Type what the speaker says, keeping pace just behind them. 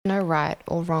right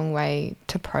or wrong way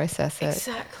to process it.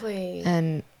 Exactly.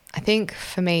 And I think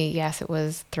for me, yes, it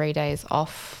was 3 days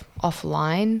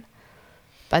offline,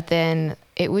 but then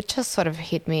it would just sort of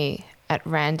hit me at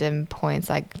random points,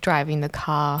 like driving the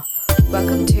car.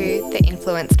 Welcome to the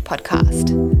Influenced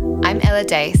Podcast. I'm Ella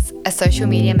Dace, a social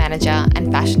media manager and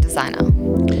fashion designer.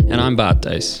 And I'm Bart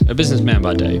Dace, a businessman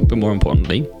by day, but more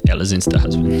importantly, Ella's Insta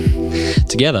husband.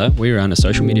 Together, we run a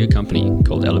social media company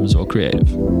called Ella Mazur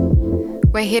Creative.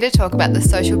 We're here to talk about the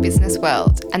social business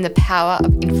world and the power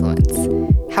of influence,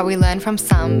 how we learn from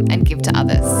some and give to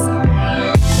others.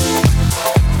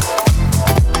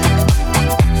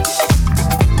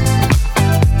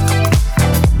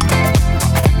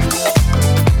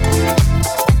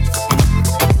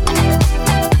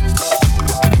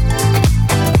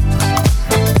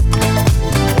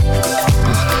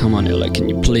 Come on, Ella, can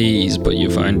you please put your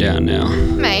phone down now?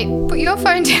 Mate, put your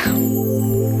phone down.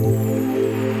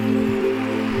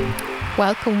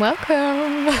 Welcome.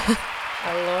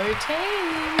 Hello,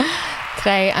 team.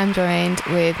 Today I'm joined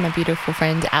with my beautiful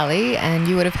friend Ali, and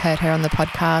you would have heard her on the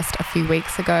podcast a few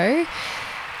weeks ago.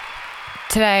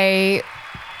 Today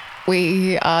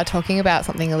we are talking about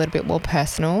something a little bit more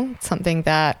personal, something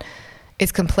that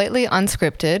is completely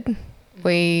unscripted.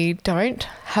 We don't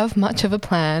have much of a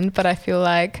plan, but I feel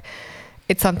like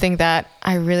it's something that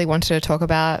I really wanted to talk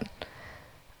about.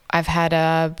 I've had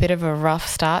a bit of a rough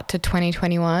start to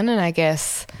 2021, and I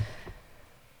guess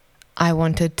I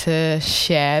wanted to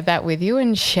share that with you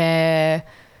and share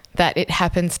that it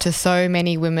happens to so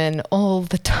many women all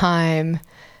the time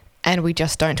and we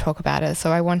just don't talk about it.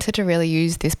 So I wanted to really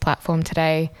use this platform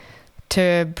today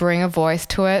to bring a voice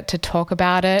to it, to talk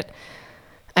about it.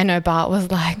 I know Bart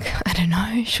was like, I don't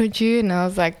know, should you? And I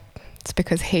was like, it's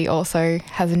because he also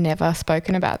has never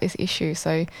spoken about this issue.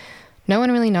 So no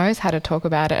one really knows how to talk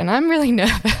about it, and I'm really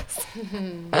nervous.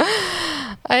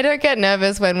 I don't get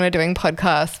nervous when we're doing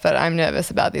podcasts, but I'm nervous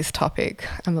about this topic.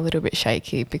 I'm a little bit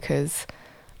shaky because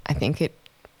I think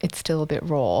it's still a bit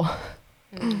raw.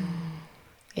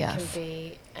 Yes. It can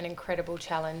be an incredible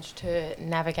challenge to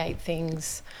navigate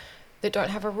things that don't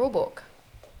have a rule book,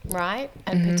 right?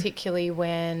 And particularly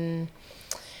when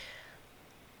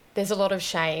there's a lot of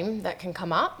shame that can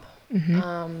come up.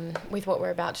 With what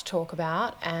we're about to talk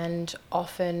about, and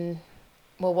often,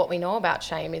 well, what we know about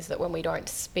shame is that when we don't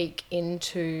speak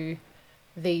into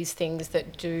these things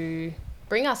that do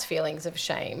bring us feelings of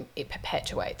shame, it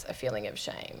perpetuates a feeling of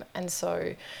shame, and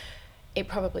so it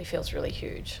probably feels really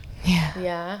huge.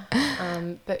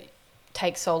 But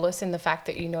take solace in the fact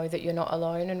that you know that you're not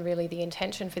alone, and really the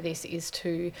intention for this is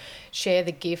to share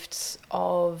the gifts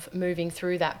of moving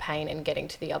through that pain and getting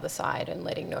to the other side, and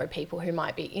letting know people who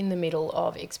might be in the middle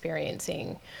of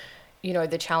experiencing, you know,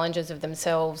 the challenges of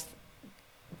themselves,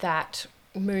 that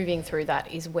moving through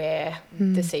that is where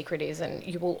the secret is, and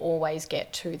you will always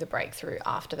get to the breakthrough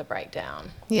after the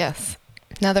breakdown. Yes.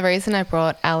 Now, the reason I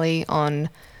brought Ali on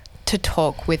to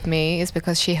talk with me is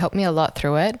because she helped me a lot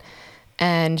through it.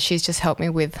 And she's just helped me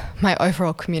with my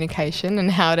overall communication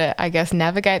and how to, I guess,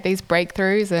 navigate these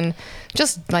breakthroughs, and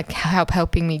just like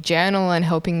helping me journal and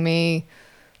helping me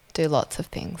do lots of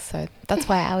things. So that's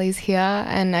why Ali's here.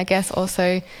 And I guess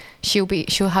also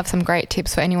she'll have some great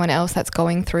tips for anyone else that's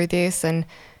going through this, and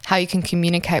how you can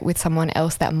communicate with someone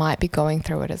else that might be going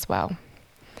through it as well.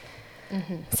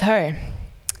 So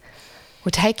we'll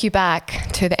take you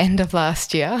back to the end of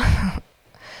last year.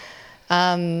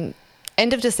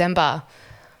 End of December,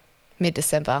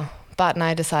 mid-December, Bart and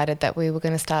I decided that we were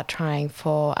going to start trying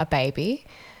for a baby,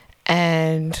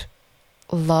 and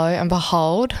lo and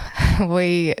behold,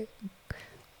 we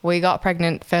got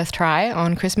pregnant first try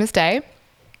on Christmas Day,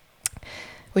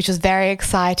 which was very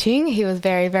exciting. He was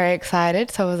very, very excited,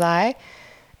 so was I.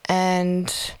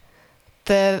 And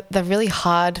the really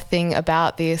hard thing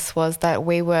about this was that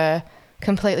we were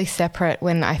completely separate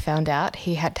when I found out.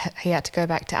 He had to go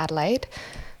back to Adelaide.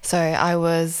 So I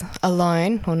was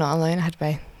alone, well, not alone, I had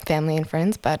my family and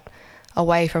friends, but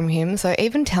away from him. So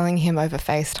even telling him over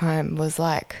FaceTime was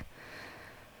like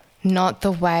not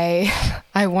the way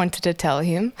I wanted to tell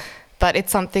him. But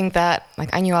it's something that,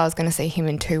 like, I knew I was going to see him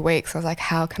in 2 weeks. I was like,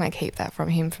 how can I keep that from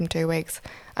him from 2 weeks?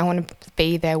 I want to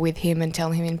be there with him and tell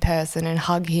him in person and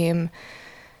hug him.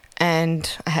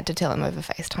 And I had to tell him over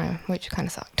FaceTime, which kind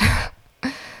of sucked.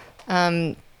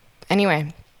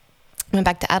 Anyway, went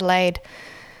back to Adelaide.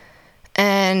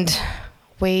 And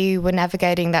we were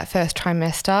navigating that first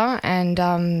trimester, and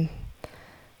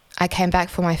I came back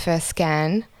for my first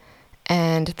scan,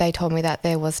 and they told me that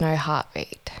there was no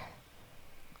heartbeat.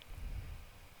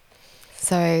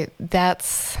 So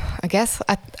that's, I guess,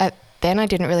 then I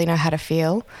didn't really know how to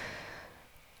feel.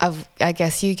 I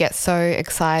guess you get so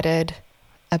excited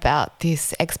about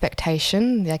this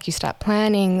expectation, like you start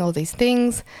planning all these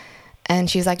things, and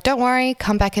she's like, don't worry,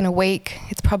 come back in a week.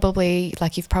 It's probably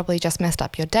like you've probably just messed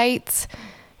up your dates.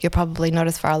 You're probably not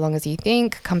as far along as you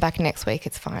think. Come back next week,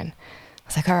 it's fine. I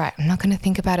was like, all right, I'm not going to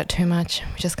think about it too much.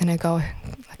 I'm just going to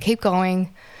keep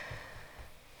going.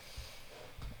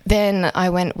 Then I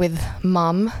went with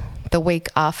Mum the week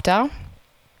after,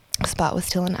 because Bart was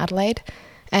still in Adelaide.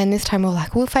 And this time we were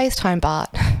like, we'll FaceTime Bart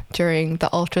during the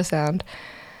ultrasound.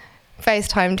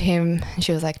 FaceTimed him, and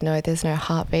she was like, no, there's no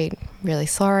heartbeat. Really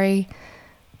sorry.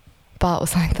 Bart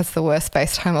was like, that's the worst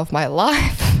FaceTime of my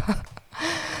life. I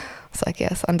was like,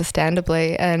 yes,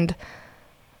 understandably. And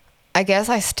I guess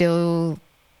I still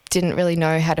didn't really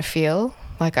know how to feel.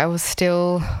 Like I was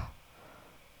still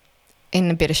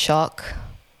in a bit of shock.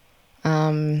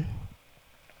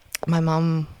 My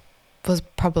mum was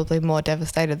probably more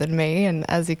devastated than me, and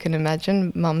as you can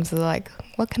imagine, mums are like,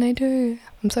 what can I do?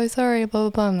 I'm so sorry, blah, blah,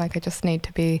 blah. I'm like, I just need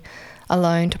to be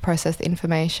alone to process the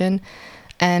information.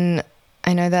 And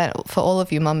I know that for all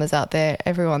of you mamas out there,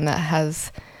 everyone that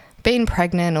has been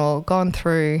pregnant or gone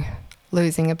through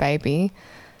losing a baby,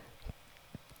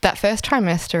 that first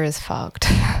trimester is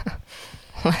fucked.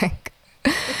 Like,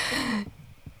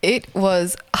 it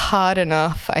was hard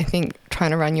enough, I think,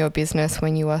 trying to run your business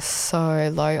when you are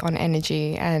so low on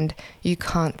energy and you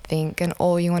can't think and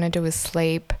all you want to do is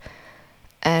sleep.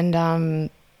 And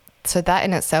so that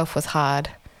in itself was hard.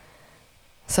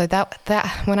 So that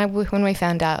when we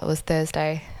found out, it was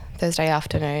Thursday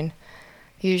afternoon.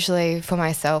 Usually for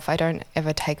myself, I don't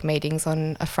ever take meetings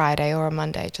on a Friday or a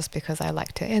Monday just because I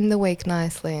like to end the week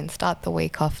nicely and start the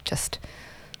week off just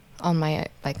on my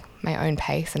own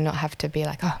pace and not have to be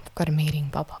like, oh, I've got a meeting,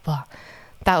 blah, blah, blah.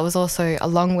 That was also a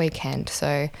long weekend.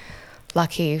 So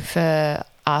lucky for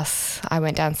us, I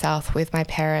went down south with my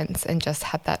parents and just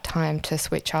had that time to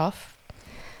switch off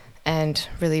and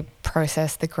really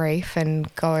process the grief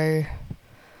and go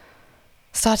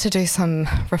start to do some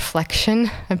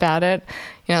reflection about it.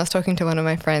 You know, I was talking to one of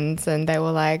my friends and they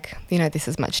were like, you know, this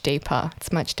is much deeper.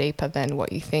 It's much deeper than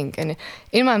what you think. And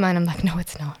in my mind, I'm like, no,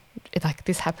 it's not. Like,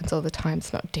 this happens all the time.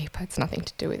 It's not deeper. It's nothing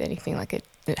to do with anything. Like,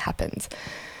 it happens.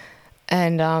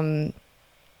 And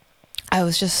I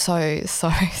was just so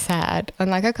sad. And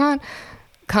like, I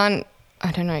can't,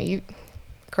 I don't know,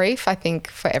 grief, I think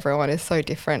for everyone is so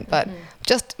different, but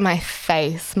just my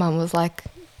face, Mum was like,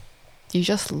 you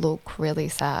just look really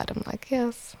sad. I'm like,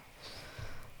 yes,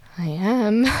 I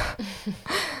am.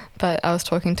 But I was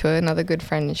talking to another good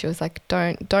friend and she was like,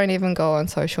 don't even go on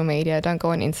social media. Don't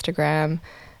go on Instagram.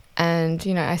 And,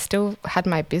 you know, I still had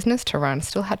my business to run,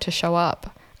 still had to show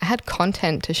up. I had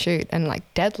content to shoot and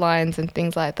like deadlines and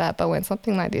things like that. But when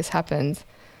something like this happens,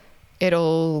 it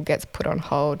all gets put on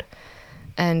hold.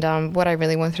 And what I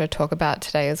really wanted to talk about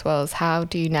today as well is how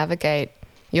do you navigate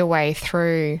your way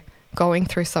through going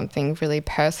through something really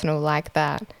personal like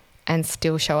that and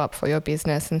still show up for your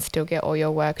business and still get all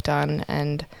your work done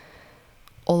and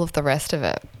all of the rest of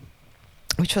it,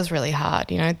 which was really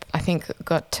hard. You know, I think it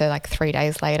got to like 3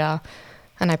 days later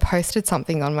and I posted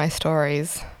something on my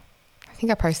stories. I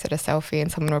think I posted a selfie and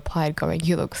someone replied going,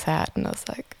 you look sad. And I was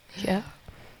like, yeah,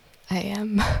 I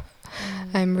am.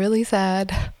 I'm really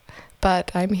sad,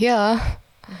 but I'm here.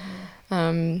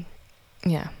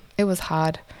 Yeah, it was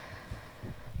hard.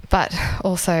 But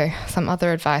also some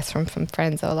other advice from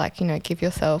friends are like, you know, give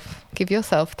yourself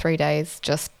 3 days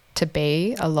just to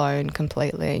be alone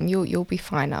completely and you'll be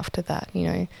fine after that. You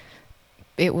know,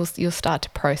 you'll start to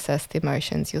process the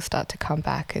emotions, you'll start to come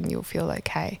back and you'll feel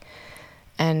okay.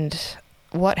 And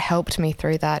what helped me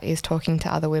through that is talking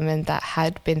to other women that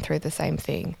had been through the same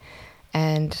thing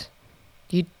and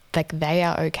they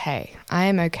are okay. I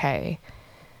am okay.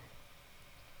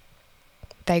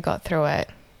 They got through it.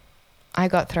 I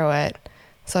got through it.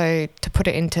 So to put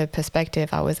it into perspective,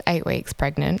 I was 8 weeks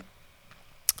pregnant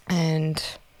and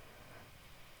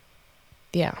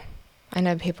yeah, I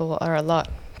know people are a lot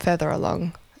further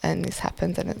along and this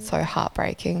happens and it's so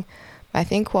heartbreaking. I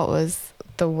think what was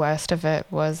the worst of it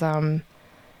was that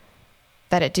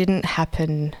it didn't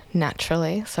happen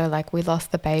naturally. So like we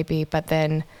lost the baby, but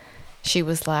then she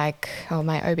was like,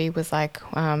 my OB was like,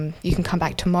 you can come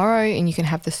back tomorrow and you can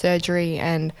have the surgery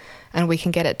and we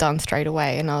can get it done straight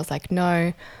away. And I was like,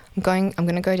 no, I'm going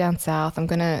to go down south. I'm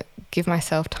going to give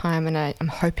myself time and I'm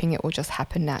hoping it will just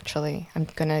happen naturally. I'm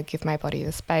going to give my body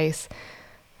the space.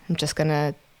 I'm just going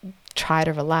to try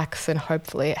to relax and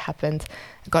hopefully it happens.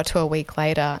 I got to a week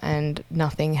later and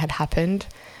nothing had happened.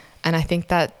 And I think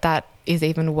that is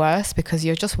even worse because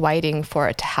you're just waiting for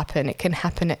it to happen. It can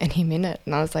happen at any minute.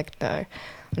 And I was like, no,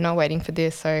 I'm not waiting for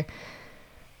this. So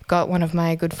got one of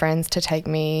my good friends to take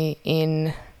me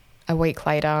in a week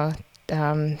later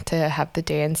to have the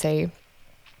D&C.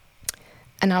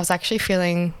 And I was actually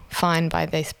feeling fine by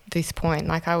this point.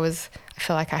 Like I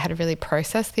feel like I had really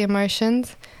processed the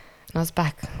emotions, and I was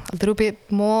back a little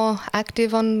bit more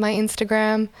active on my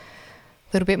Instagram, a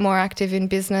little bit more active in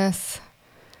business.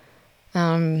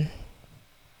 Had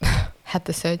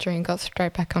the surgery and got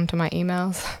straight back onto my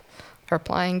emails,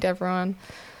 replying to everyone.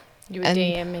 You were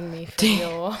DMing me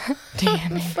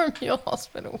from your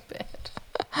hospital bed.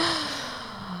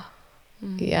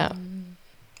 Yeah.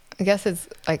 I guess it's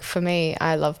like, for me,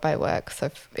 I love my work,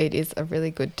 so it is a really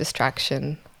good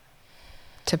distraction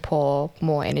to pour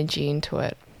more energy into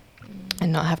it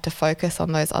and not have to focus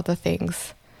on those other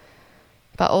things.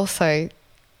 But also,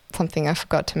 something I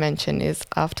forgot to mention is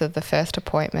after the first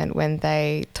appointment, when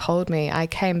they told me, I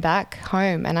came back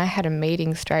home and I had a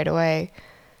meeting straight away.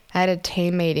 I had a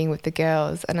team meeting with the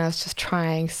girls, and I was just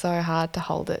trying so hard to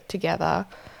hold it together.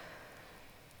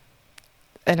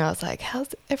 And I was like,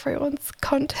 how's everyone's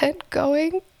content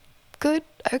going? Good.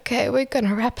 Okay, we're going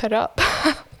to wrap it up.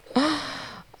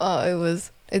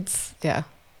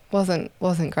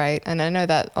 Wasn't great. And I know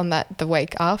that the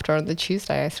week after, on the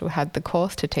Tuesday, I still had the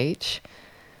course to teach.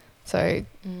 So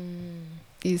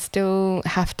you still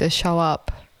have to show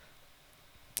up.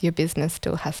 Your business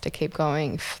still has to keep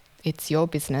going. It's your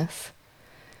business.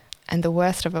 And the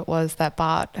worst of it was that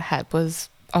Bart was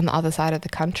on the other side of the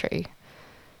country.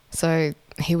 So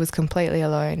he was completely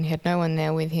alone. He had no one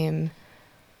there with him.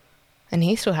 And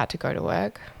he still had to go to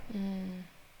work.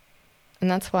 And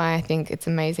that's why I think it's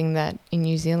amazing that in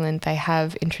New Zealand they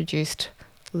have introduced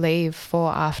leave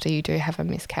for after you do have a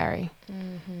miscarry.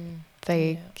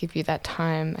 They give you that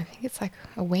time. I think it's like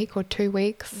a week or 2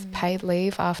 weeks paid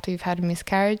leave after you've had a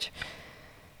miscarriage,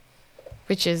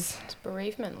 which is... It's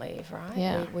bereavement leave, right?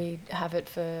 Yeah. We have it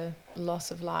for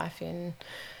loss of life in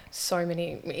so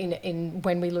many, in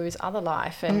when we lose other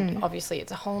life. And obviously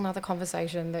it's a whole nother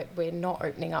conversation that we're not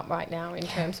opening up right now in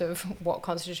terms of what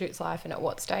constitutes life and at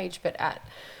what stage. But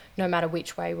no matter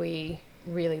which way we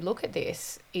really look at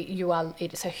this,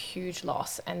 it's a huge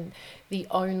loss, and the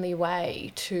only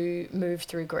way to move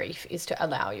through grief is to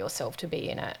allow yourself to be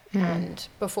in it. And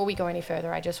before we go any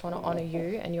further, I just want to honour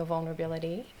you and your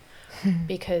vulnerability,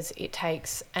 because it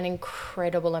takes an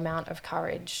incredible amount of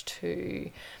courage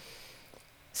to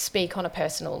speak on a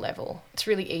personal level. It's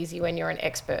really easy when you're an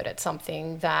expert at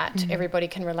something that everybody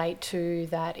can relate to,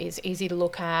 that is easy to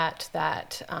look at,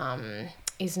 that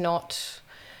is not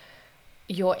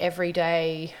your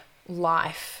everyday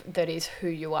life, that is who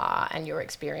you are and your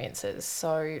experiences.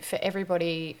 So for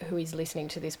everybody who is listening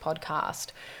to this podcast,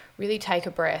 really take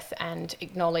a breath and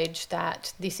acknowledge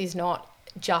that this is not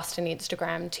just an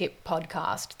Instagram tip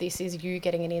podcast. This is you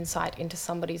getting an insight into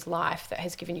somebody's life that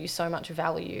has given you so much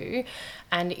value,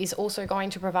 and is also going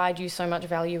to provide you so much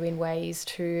value in ways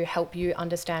to help you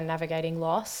understand navigating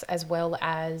loss, as well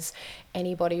as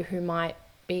anybody who might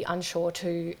be unsure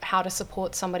to how to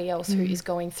support somebody else who is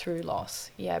going through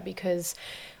loss. Yeah, because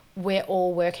we're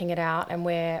all working it out, and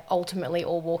we're ultimately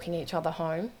all walking each other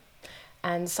home.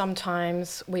 And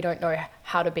sometimes we don't know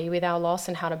how to be with our loss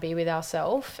and how to be with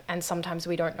ourselves. And sometimes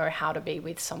we don't know how to be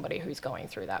with somebody who's going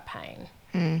through that pain.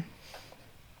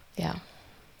 Yeah.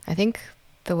 I think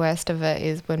the worst of it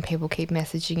is when people keep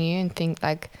messaging you and think,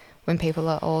 like, when people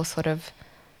are all sort of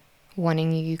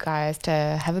wanting you guys to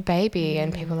have a baby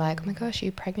and people are like, oh my gosh, are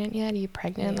you pregnant yet? Are you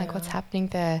pregnant? Like, what's happening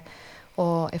there?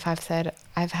 Or if I've said,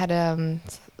 I've had a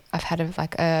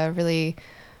really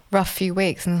rough few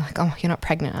weeks, and they're like, oh, you're not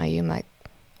pregnant, are you? I'm like,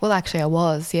 well, actually I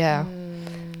was, yeah.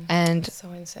 And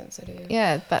so insensitive.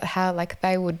 Yeah, but how, like,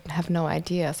 they would have no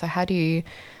idea. So how do you,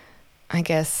 I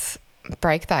guess,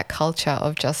 break that culture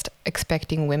of just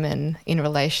expecting women in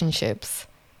relationships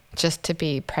just to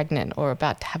be pregnant or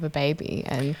about to have a baby?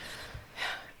 And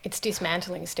it's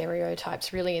dismantling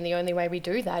stereotypes, really, and the only way we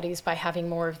do that is by having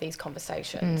more of these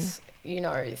conversations. You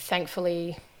know,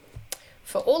 thankfully,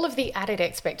 for all of the added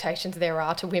expectations there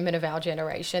are to women of our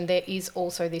generation, there is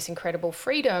also this incredible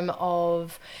freedom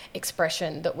of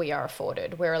expression that we are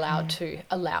afforded. We're allowed to.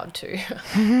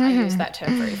 I use that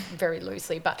term very, very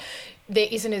loosely, but there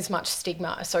isn't as much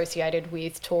stigma associated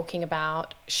with talking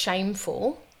about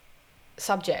shameful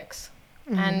subjects.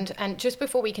 And just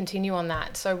before we continue on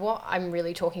that, so what I'm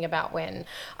really talking about when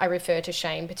I refer to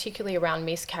shame, particularly around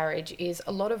miscarriage, is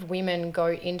a lot of women go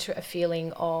into a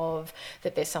feeling of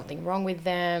that there's something wrong with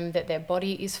them, that their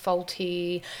body is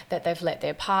faulty, that they've let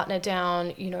their partner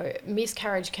down. You know,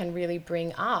 miscarriage can really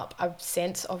bring up a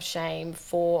sense of shame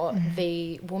for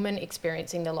the woman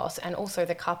experiencing the loss, and also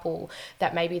the couple,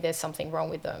 that maybe there's something wrong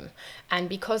with them. And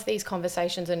because these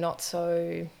conversations are not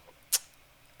so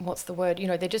what's the word? You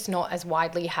know, they're just not as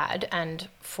widely had, and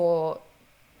for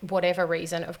whatever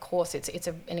reason, of course, it's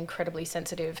an incredibly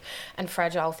sensitive and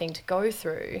fragile thing to go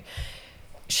through.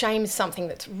 Shame is something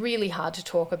that's really hard to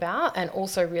talk about, and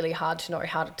also really hard to know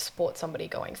how to support somebody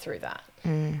going through that.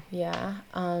 Yeah.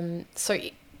 So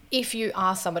if you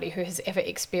are somebody who has ever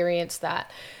experienced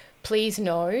that, please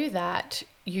know that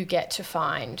you get to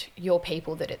find your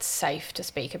people that it's safe to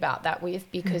speak about that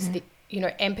with, because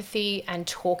empathy and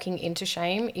talking into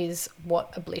shame is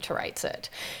what obliterates it.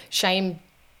 Shame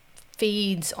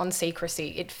feeds on secrecy.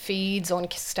 It feeds on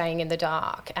staying in the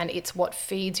dark, and it's what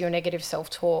feeds your negative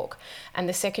self-talk. And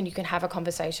the second you can have a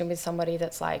conversation with somebody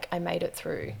that's like, I made it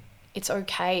through. It's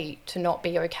okay to not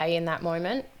be okay in that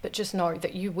moment, but just know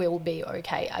that you will be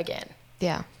okay again.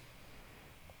 Yeah.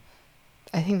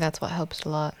 I think that's what helps a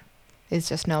lot, is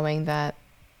just knowing that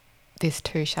this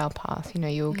too shall pass. You know,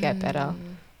 you'll get better.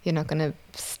 You're not going to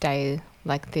stay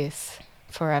like this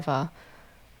forever.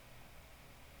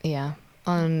 Yeah.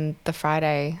 On the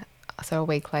Friday, so a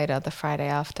week later, the Friday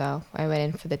after, I went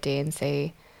in for the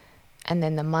D&C, and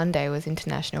then the Monday was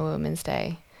International Women's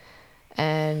Day.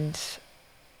 And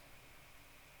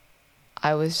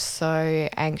I was so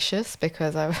anxious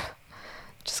because I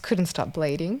just couldn't stop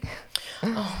bleeding.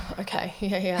 Oh, okay.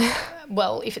 Yeah.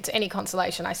 Well, if it's any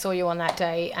consolation, I saw you on that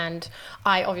day, and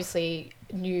I obviously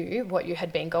knew what you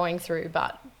had been going through,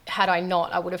 but had I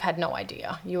not, I would have had no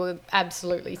idea. You were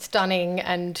absolutely stunning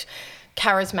and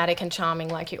charismatic and charming,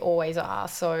 like you always are.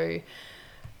 So,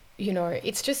 you know,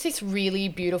 it's just this really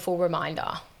beautiful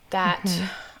reminder that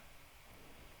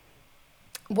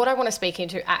what I want to speak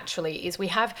into actually is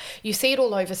you see it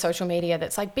all over social media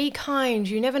that's like, be kind,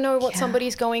 you never know what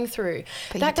somebody's going through.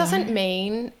 But that doesn't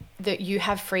mean that you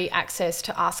have free access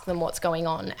to ask them what's going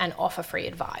on and offer free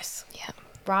advice. Yeah.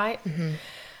 Right?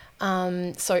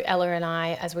 So Ella and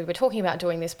I, as we were talking about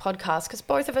doing this podcast, because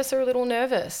both of us are a little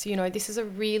nervous, you know, this is a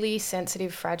really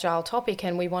sensitive, fragile topic,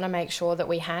 and we want to make sure that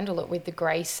we handle it with the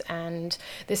grace and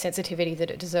the sensitivity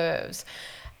that it deserves.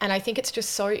 And I think it's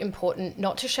just so important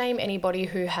not to shame anybody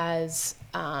who has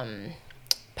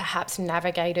perhaps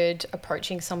navigated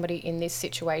approaching somebody in this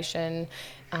situation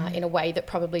in a way that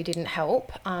probably didn't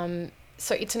help.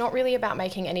 So it's not really about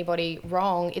making anybody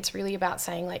wrong. It's really about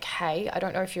saying like, hey, I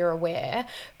don't know if you're aware,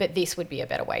 but this would be a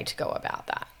better way to go about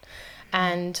that.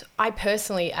 And I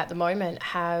personally, at the moment,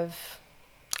 I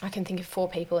can think of 4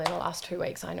 people in the last 2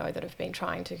 weeks I know that have been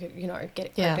trying to, you know,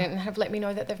 get pregnant and have let me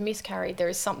know that they've miscarried. There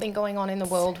is something going on in the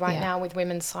world right now with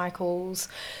women's cycles.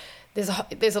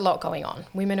 There's a lot going on.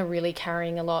 Women are really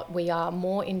carrying a lot. We are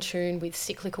more in tune with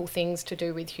cyclical things to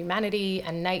do with humanity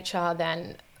and nature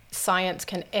than science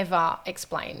can ever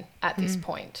explain at this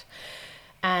point.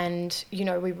 And, you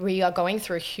know, we are going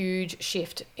through a huge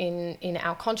shift in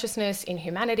our consciousness, in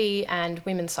humanity, and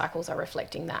women's cycles are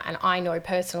reflecting that. And I know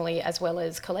personally, as well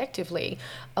as collectively,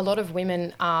 a lot of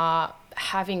women are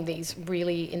having these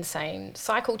really insane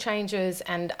cycle changes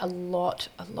and a lot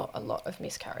of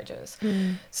miscarriages.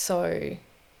 So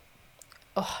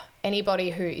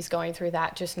anybody who is going through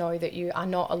that, just know that you are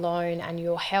not alone and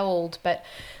you're held. But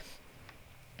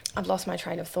I've lost my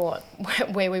train of thought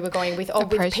where we were going with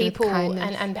people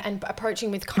and approaching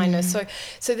with kindness.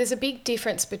 So there's a big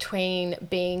difference between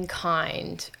being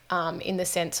kind in the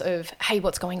sense of, hey,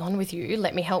 what's going on with you?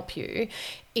 Let me help you.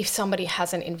 If somebody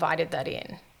hasn't invited that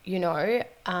in, you know,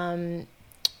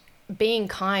 being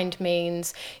kind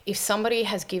means if somebody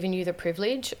has given you the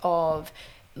privilege of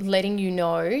letting you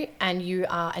know and you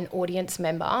are an audience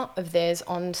member of theirs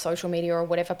on social media or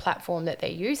whatever platform that they're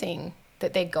using,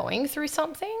 that they're going through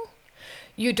something,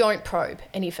 you don't probe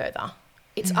any further.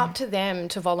 It's up to them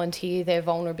to volunteer their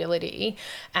vulnerability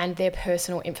and their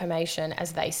personal information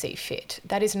as they see fit.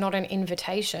 That is not an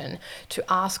invitation to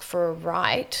ask for a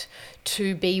right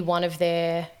to be one of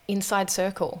their inside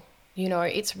circle. You know,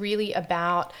 it's really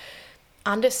about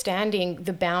understanding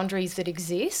the boundaries that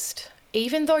exist.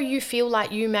 Even though you feel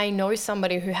like you may know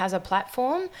somebody who has a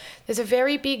platform, there's a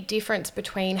very big difference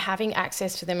between having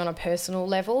access to them on a personal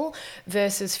level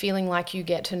versus feeling like you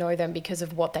get to know them because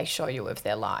of what they show you of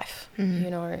their life. You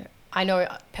know, I know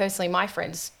personally my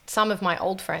friends, some of my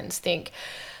old friends think,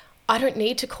 I don't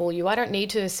need to call you. I don't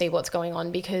need to see what's going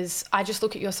on because I just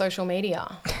look at your social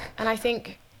media. And I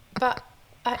think, but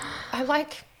I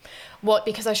like... What?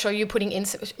 Because I show you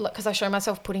because I show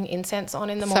myself putting incense on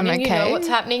in the morning. You know what's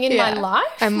happening in my life.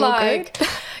 I'm all good.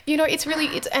 You know,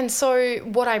 and so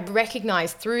what I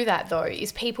recognize through that though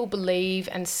is people believe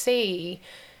and see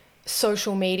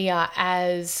social media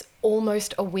as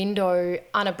almost a window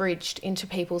unabridged into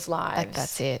people's lives.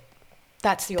 That's it.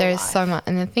 That's your There life. is so much.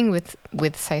 And the thing with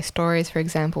say stories, for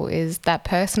example, is that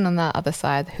person on the other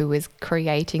side who is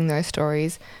creating those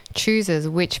stories chooses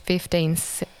which 15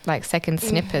 second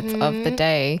snippets of the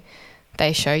day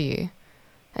they show you.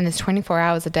 And there's 24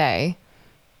 hours a day.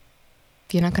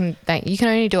 You're not going to, you can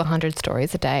only do 100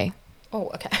 stories a day. Oh,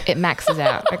 okay. It maxes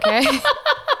out, okay?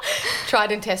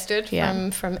 Tried and tested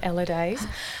Yeah. from Ella days.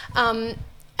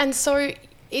 And so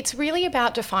it's really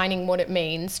about defining what it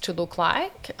means to look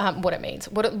like, what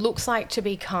it looks like to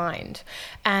be kind.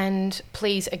 And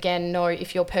please, again, know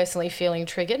if you're personally feeling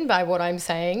triggered by what I'm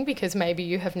saying, because maybe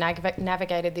you have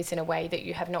navigated this in a way that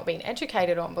you have not been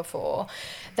educated on before.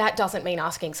 That doesn't mean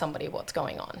asking somebody what's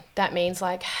going on. That means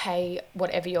like, hey,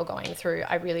 whatever you're going through,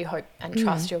 I really hope and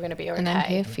trust you're going to be okay. And I'm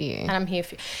here for you. And I'm here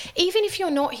for you. Even if you're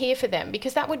not here for them,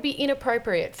 because that would be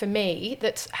inappropriate for me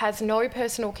that has no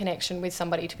personal connection with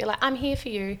somebody to be like, I'm here for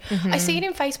you. I see it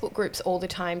in Facebook groups all the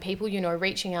time. People,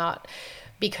 reaching out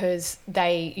because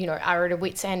they, are at a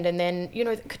wit's end, and then,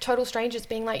 total strangers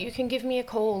being like, you can give me a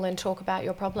call and talk about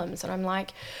your problems. And I'm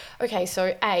like, okay,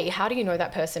 so A, how do you know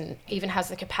that person even has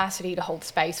the capacity to hold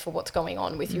space for what's going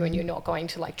on with you, and you're not going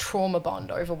to like trauma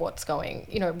bond over what's going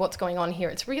on here?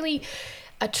 It's really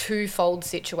a twofold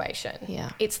situation. Yeah.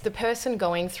 It's the person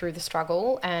going through the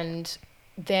struggle and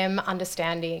them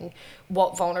understanding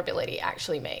what vulnerability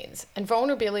actually means. And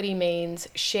vulnerability means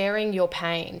sharing your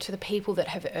pain to the people that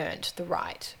have earned the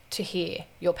right to hear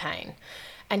your pain.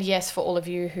 And yes, for all of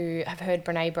you who have heard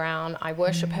Brené Brown, I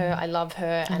worship her, I love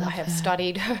her, and I have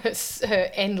studied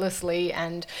her endlessly,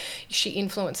 and she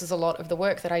influences a lot of the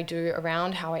work that I do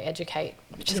around how I educate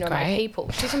my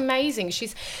people. She's amazing.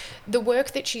 The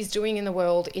work that she's doing in the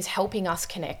world is helping us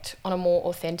connect on a more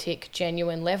authentic,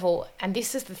 genuine level. And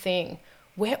this is the thing.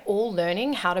 We're all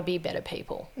learning how to be better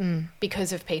people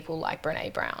because of people like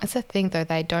Brené Brown. That's the thing, though.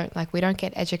 We don't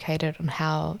get educated on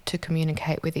how to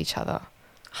communicate with each other.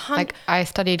 Like, I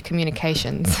studied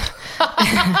communications.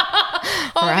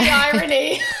 Oh, right? The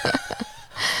irony.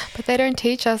 But they don't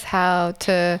teach us how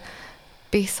to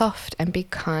be soft and be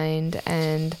kind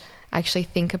and actually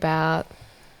think about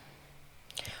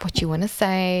what you want to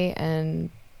say and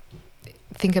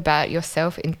think about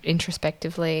yourself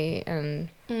introspectively and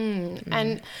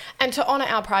to honor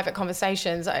our private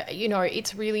conversations.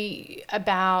 It's really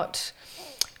about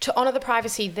to honor the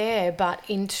privacy there, but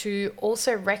into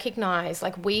also recognize,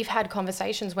 like, we've had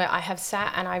conversations where I have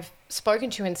sat and I've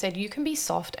spoken to you and said, you can be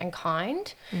soft and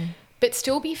kind, but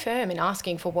still be firm in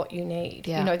asking for what you need.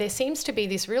 Yeah. There seems to be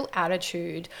this real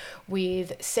attitude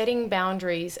with setting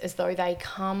boundaries as though they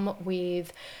come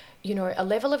with, a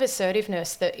level of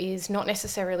assertiveness that is not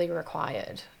necessarily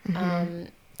required.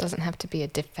 Doesn't have to be a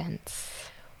defense.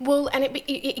 Well, and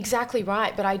exactly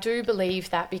right. But I do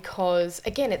believe that because,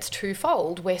 again, it's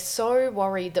twofold. We're so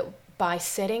worried that by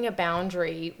setting a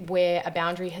boundary where a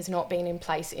boundary has not been in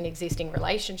place in existing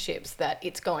relationships, that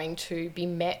it's going to be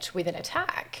met with an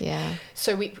attack. Yeah.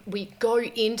 So we go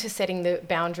into setting the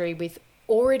boundary with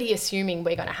already assuming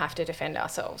we're going to have to defend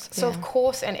ourselves. So of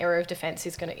course an area of defense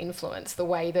is going to influence the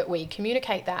way that we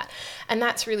communicate that. And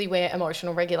that's really where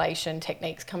emotional regulation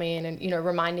techniques come in, and,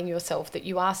 reminding yourself that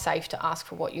you are safe to ask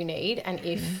for what you need. And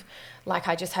if, like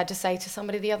I just had to say to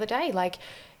somebody the other day, like,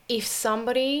 if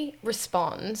somebody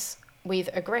responds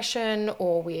with aggression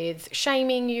or with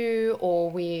shaming you or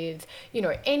with,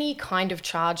 any kind of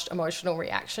charged emotional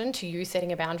reaction to you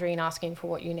setting a boundary and asking for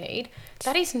what you need,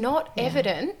 that is not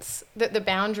evidence that the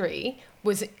boundary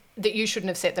was, that you shouldn't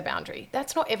have set the boundary.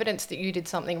 That's not evidence that you did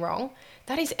something wrong.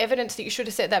 That is evidence that you should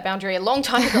have set that boundary a long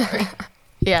time ago.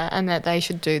 Yeah, and that they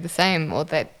should do the same, or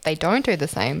that they don't do the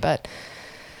same. But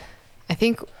I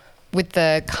think with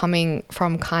the coming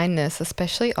from kindness,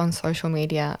 especially on social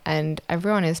media, and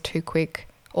everyone is too quick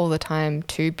all the time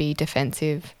to be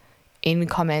defensive in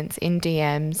comments, in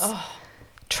DMs,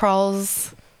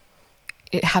 trolls,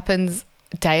 it happens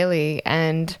daily.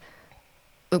 And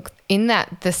look, in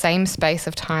the same space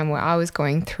of time where I was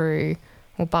going through,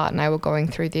 well, Bart and I were going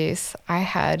through this, I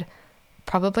had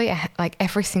probably like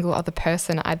every single other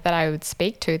person that I would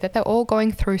speak to, that they're all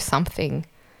going through something,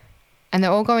 and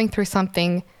they're all going through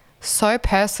something so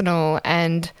personal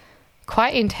and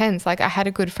quite intense. Like, I had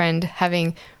a good friend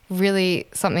having really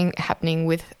something happening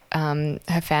with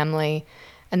her family,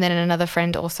 and then another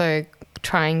friend also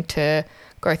trying to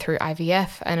go through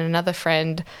IVF, and another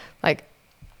friend, like,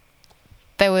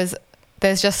 there's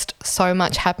just so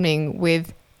much happening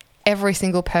with every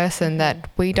single person that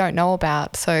we don't know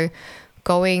about. So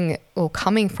coming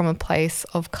from a place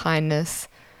of kindness,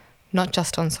 not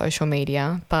just on social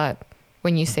media, but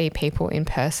when you see people in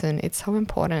person, it's so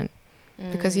important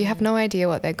because you have no idea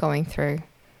what they're going through.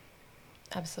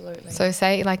 Absolutely. So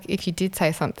say, like, if you did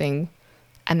say something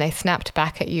and they snapped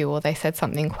back at you or they said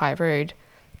something quite rude,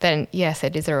 then yes,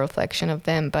 it is a reflection of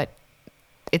them, but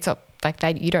it's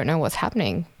you don't know what's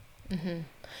happening. Mm-hmm.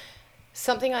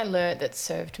 Something I learned that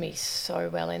served me so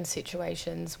well in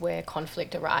situations where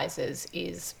conflict arises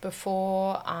is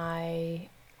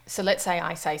so let's say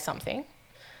I say something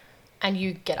and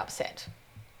you get upset.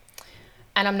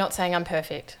 And I'm not saying I'm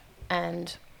perfect.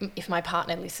 And if my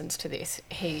partner listens to this,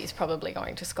 he is probably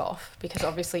going to scoff, because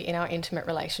obviously in our intimate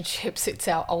relationships, it's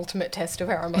our ultimate test of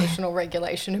our emotional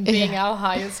regulation and being our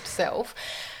highest self.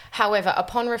 However,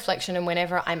 upon reflection, and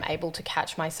whenever I'm able to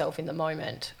catch myself in the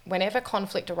moment, whenever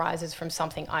conflict arises from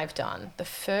something I've done, the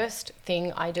first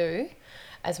thing I do,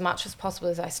 as much as possible,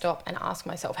 is I stop and ask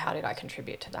myself, how did I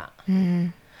contribute to that?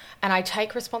 And I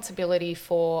take responsibility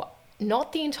for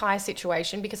not the entire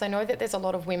situation, because I know that there's a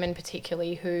lot of women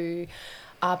particularly who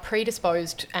are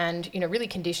predisposed and, you know, really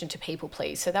conditioned to people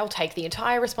please. So they'll take the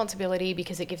entire responsibility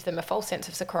because it gives them a false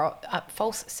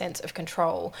sense of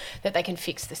control that they can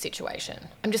fix the situation.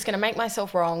 I'm just going to make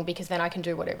myself wrong because then I can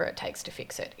do whatever it takes to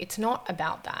fix it. It's not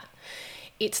about that.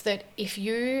 It's that if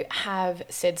you have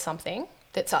said something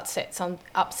that's upset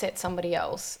somebody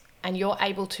else, and you're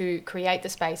able to create the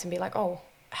space and be like, oh,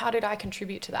 how did I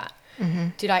contribute to that? Mm-hmm.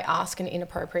 Did I ask an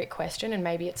inappropriate question and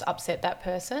maybe it's upset that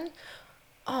person?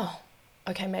 Oh,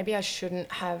 okay, maybe I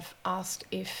shouldn't have asked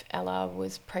if Ella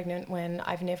was pregnant when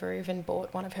I've never even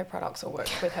bought one of her products or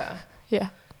worked with her. Yeah.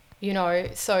 You know,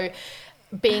 so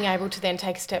being able to then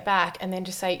take a step back and then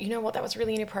just say, you know what, that was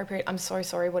really inappropriate. I'm so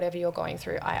sorry, whatever you're going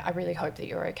through. I really hope that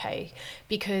you're okay.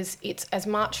 Because it's as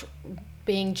much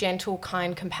being gentle,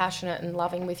 kind, compassionate and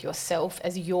loving with yourself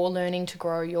as you're learning to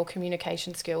grow your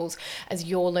communication skills, as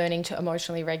you're learning to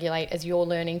emotionally regulate, as you're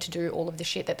learning to do all of the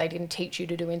shit that they didn't teach you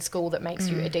to do in school that makes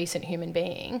you a decent human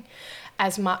being,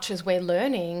 as much as we're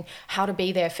learning how to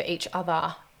be there for each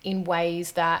other in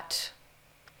ways that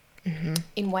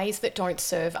don't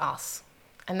serve us.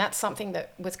 And that's something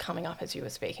that was coming up as you were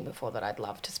speaking before that I'd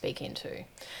love to speak into.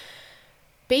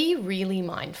 Be really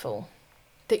mindful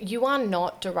that you are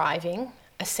not deriving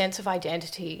a sense of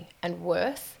identity and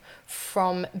worth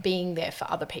from being there for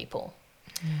other people.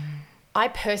 I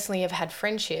personally have had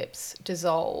friendships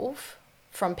dissolve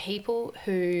from people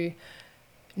who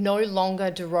no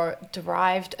longer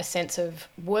derived a sense of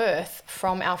worth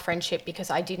from our friendship because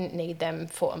I didn't need them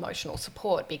for emotional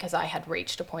support, because I had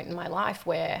reached a point in my life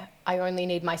where I only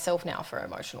need myself now for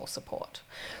emotional support,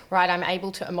 right? I'm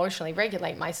able to emotionally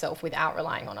regulate myself without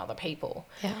relying on other people.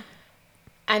 Yeah.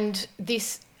 And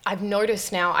this, I've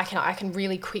noticed now, I can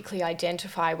really quickly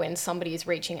identify when somebody is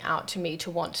reaching out to me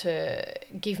to want to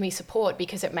give me support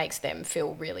because it makes them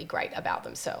feel really great about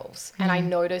themselves. And I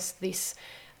notice this,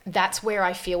 that's where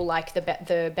I feel like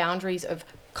the boundaries of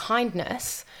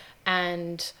kindness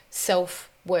and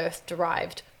self-worth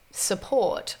derived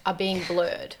support are being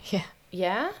blurred. Yeah.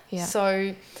 Yeah? Yeah.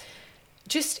 So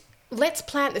just let's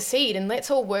plant the seed and let's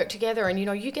all work together. And, you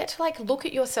know, you get to like look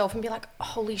at yourself and be like,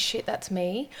 holy shit, that's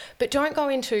me. But don't go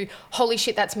into, holy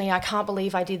shit, that's me. I can't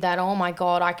believe I did that. Oh my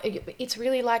God. It's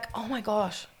really like, oh my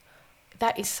gosh,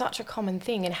 that is such a common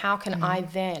thing. And how can I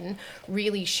then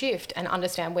really shift and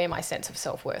understand where my sense of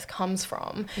self-worth comes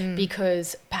from?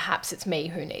 Because perhaps it's me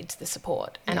who needs the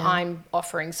support and I'm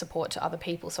offering support to other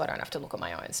people so I don't have to look at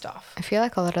my own stuff. I feel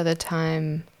like a lot of the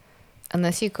time,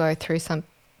 unless you go through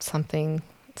something,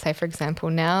 say for example,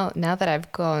 now that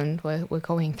we're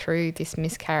going through this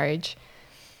miscarriage,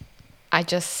 I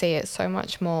just see it so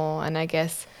much more. And I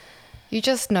guess you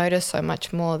just notice so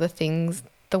much more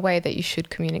the way that you should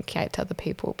communicate to other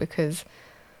people, because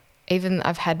even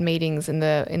I've had meetings in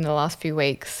the last few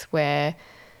weeks where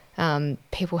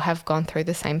people have gone through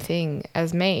the same thing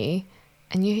as me,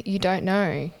 and you don't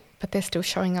know, but they're still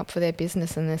showing up for their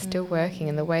business and they're still working,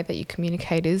 and the way that you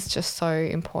communicate is just so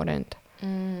important.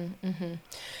 Mm-hmm.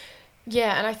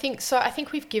 Yeah, and I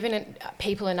think we've given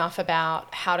people enough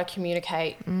about how to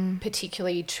communicate,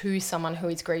 particularly to someone who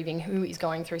is grieving, who is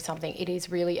going through something. It is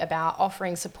really about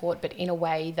offering support, but in a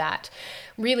way that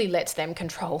really lets them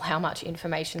control how much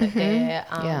information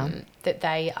that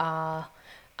they are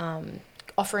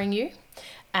offering you,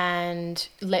 and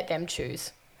let them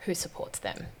choose who supports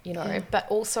them, you know. Yeah. But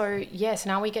also, yes,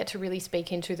 now we get to really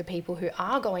speak into the people who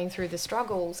are going through the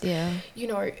struggles. Yeah. You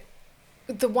know,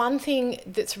 the one thing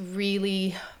that's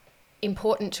really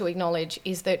important to acknowledge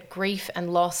is that grief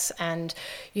and loss and,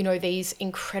 you know, these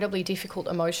incredibly difficult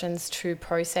emotions to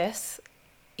process,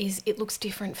 is it looks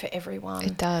different for everyone.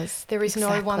 It does. There is no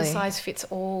one Exactly. size fits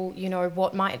all. You know,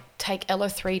 what might take Ella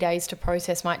 3 days to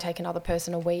process might take another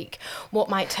person a week. What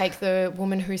might take the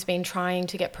woman who's been trying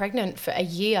to get pregnant for a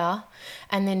year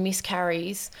and then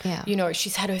miscarries. Yeah. You know,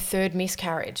 she's had her 3rd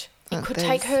miscarriage. It could There's-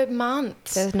 take her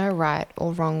months. There's no right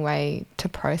or wrong way to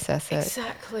process it.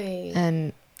 Exactly.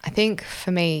 And I think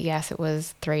for me, yes, it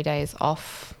was 3 days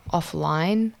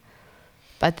offline,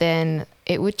 but then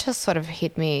it would just sort of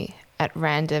hit me at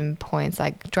random points,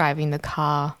 like driving the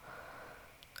car.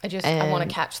 I want And-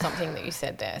 to catch something that you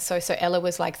said there. So Ella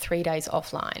was like 3 days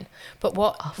offline. But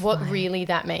what really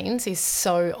that means is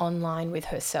so online with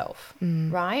herself,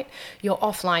 right? You're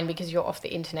offline because you're off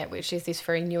the internet, which is this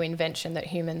very new invention that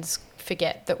humans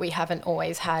forget that we haven't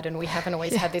always had, and we haven't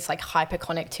always had this like hyper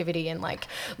connectivity and like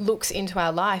looks into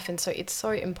our life. And so it's so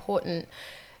important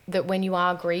that when you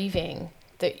are grieving,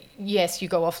 that yes, you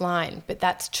go offline, but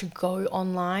that's to go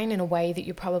online in a way that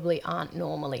you probably aren't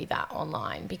normally that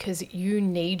online, because you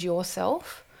need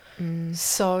yourself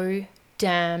so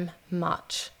damn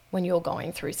much when you're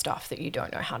going through stuff that you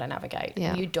don't know how to navigate.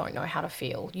 Yeah. You don't know how to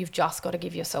feel. You've just got to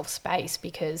give yourself space,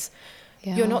 because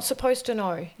Yeah. you're not supposed to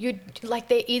know. You like,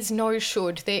 there is no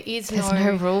should. There's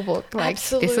no rule book. Like,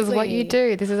 this is what you Absolutely.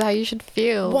 do. This is how you should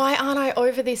feel. Why aren't I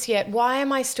over this yet? Why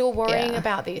am I still worrying Yeah.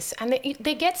 about this? And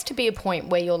there gets to be a point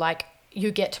where you're like,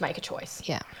 you get to make a choice.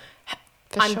 Yeah,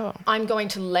 for sure. I'm going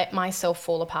to let myself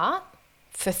fall apart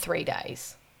for 3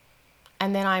 days.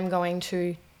 And then I'm going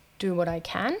to do what I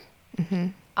can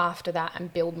after that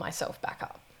and build myself back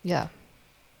up. Yeah.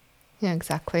 Yeah,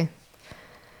 exactly.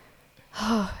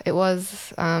 It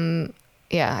was,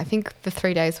 I think the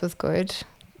 3 days was good.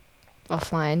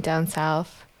 Offline, down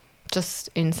south, just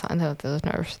inside. There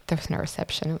was no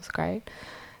reception. It was great.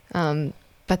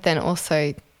 But then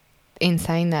also, in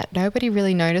saying that, nobody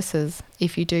really notices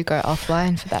if you do go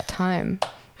offline for that time,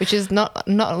 which is not.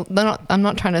 I'm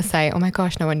not trying to say, oh my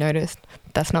gosh, no one noticed.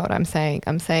 That's not what I'm saying.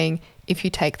 I'm saying if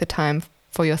you take the time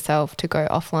for yourself to go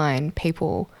offline,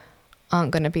 people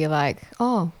aren't going to be like,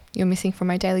 oh, you're missing from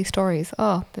my daily stories.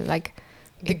 Oh, they're like,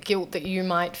 The guilt that you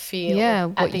might feel Yeah,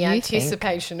 at what the you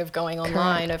anticipation of going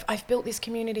online, of I've built this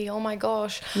community, oh my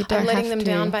gosh, You don't I'm letting have them to.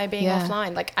 down by being Yeah.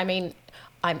 offline. Like, I mean,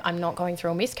 I'm not going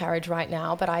through a miscarriage right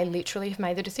now, but I literally have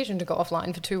made the decision to go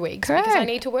offline for 2 weeks because I Correct.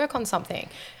 need to work on something.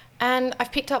 And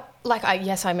I've picked up, like,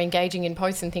 yes, I'm engaging in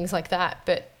posts and things like that,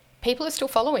 but people are still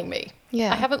following me.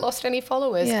 Yeah. I haven't lost any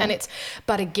followers. Yeah. And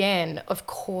but again, of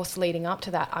course, leading up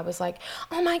to that, I was like,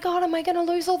 oh my God, am I going to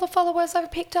lose all the followers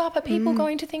I've picked up? Are people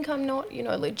going to think I'm not,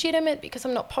 legitimate because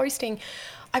I'm not posting?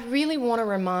 I really want to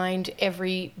remind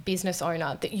every business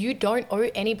owner that you don't owe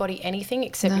anybody anything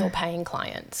except your paying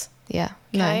clients. yeah,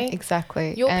 Okay? no,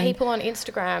 exactly. Your And people on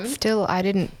Instagram. still, I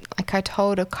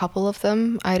told a couple of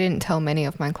them. I didn't tell many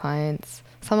of my clients.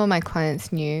 Some of my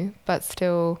clients knew, but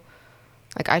still,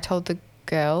 like, I told the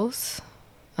girls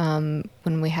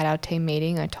when we had our team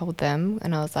meeting, I told them,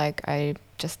 and I was like, I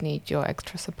just need your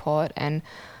extra support. And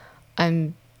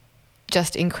I'm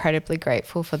just incredibly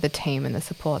grateful for the team and the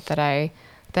support that I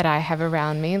have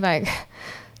around me. Like,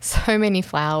 so many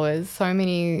flowers, so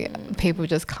many people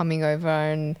just coming over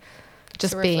and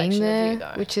just a being reflection of there, you,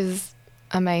 though. which is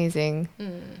amazing.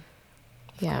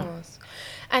 Yeah. Of course.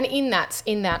 And in that,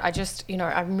 I just,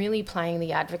 I'm really playing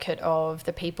the advocate of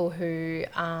the people who,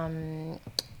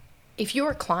 if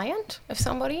you're a client of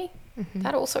somebody,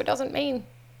 that also doesn't mean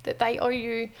that they owe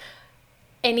you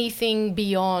anything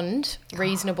beyond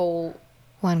reasonable.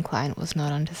 One client was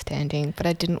not understanding, but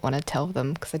I didn't want to tell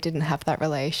them because I didn't have that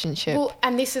relationship. Well,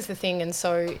 and this is the thing. And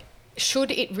so should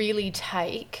it really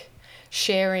take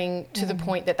sharing to the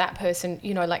point that person,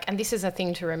 and this is a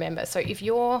thing to remember. So if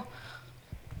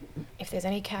there's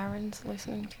any Karens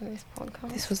listening to this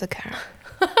podcast. This was a Karen.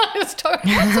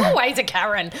 It's always a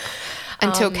Karen.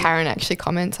 Until Karen actually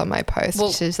comments on my post.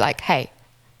 well- She's like, hey.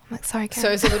 I'm like, sorry, So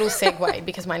Karen. as a little segue,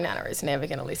 because my nana is never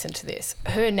going to listen to this,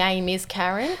 her name is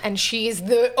Karen and she is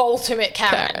the ultimate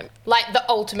Karen. Like the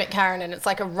ultimate Karen, and it's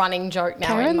like a running joke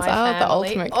now in Karens my are family. the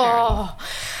ultimate Karen. Oh.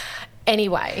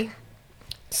 Anyway,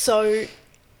 so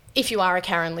if you are a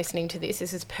Karen listening to this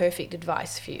is perfect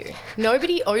advice for you.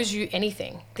 Nobody owes you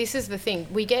anything. This is the thing.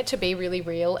 We get to be really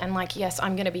real and like, yes,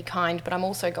 I'm going to be kind, but I'm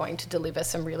also going to deliver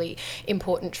some really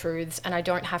important truths and I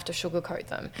don't have to sugarcoat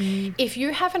them. If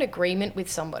you have an agreement with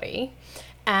somebody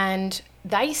and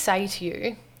they say to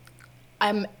you,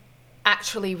 I'm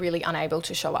actually really unable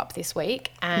to show up this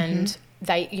week and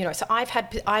they, so I've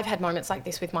had moments like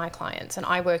this with my clients, and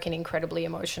I work in incredibly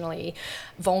emotionally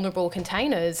vulnerable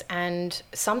containers, and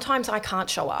sometimes I can't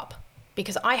show up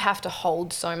because I have to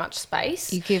hold so much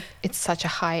space. It's such a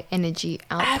high energy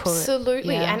output.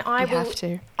 Absolutely. Yeah, And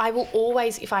I will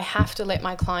always, if I have to let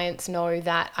my clients know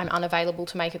that I'm unavailable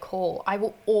to make a call, I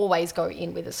will always go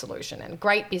in with a solution. And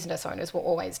great business owners will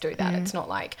always do that. It's not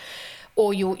like,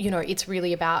 or it's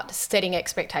really about setting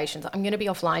expectations. I'm going to be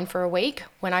offline for a week.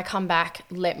 When I come back,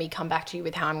 let me come back to you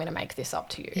with how I'm going to make this up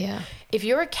to you. Yeah. If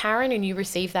you're a Karen and you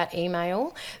receive that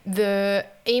email, the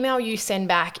email you send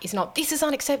back is not, this is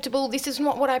unacceptable, this is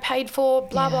not what I paid for,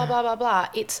 blah, blah, blah, blah, blah.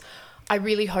 It's, I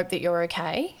really hope that you're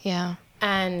okay. Yeah.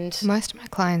 And most of my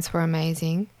clients were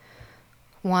amazing.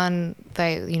 One,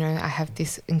 I have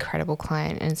this incredible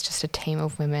client and it's just a team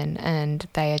of women and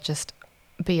they are just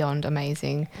beyond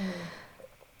amazing.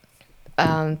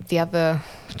 The other,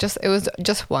 it was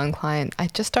just one client. I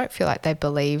just don't feel like they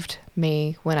believed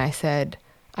me when I said,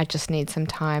 I just need some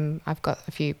time. I've got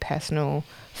a few personal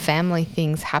family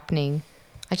things happening.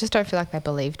 I just don't feel like they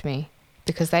believed me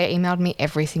because they emailed me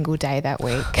every single day that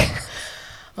week.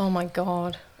 Oh my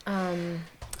God.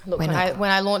 Look, when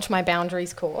I launch my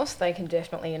boundaries course, they can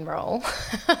definitely enroll.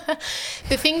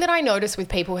 The thing that I notice with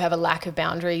people who have a lack of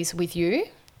boundaries with you,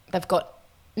 they've got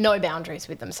no boundaries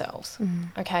with themselves.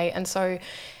 Okay. And so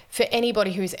for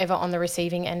anybody who's ever on the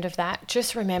receiving end of that,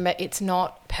 just remember it's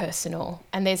not personal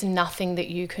and there's nothing that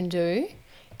you can do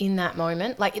in that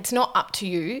moment. Like, it's not up to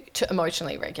you to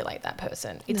emotionally regulate that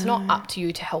person. It's not up to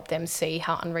you to help them see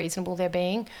how unreasonable they're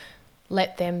being.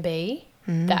 Let them be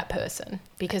that person,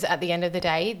 because at the end of the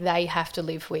day, they have to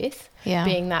live with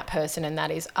being that person, and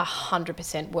that is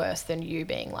 100% worse than you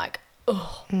being like,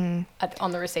 on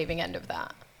the receiving end of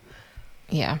that.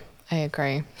 Yeah, I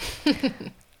agree.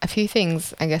 A few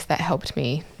things, I guess, that helped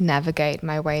me navigate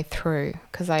my way through,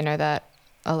 because I know that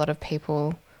a lot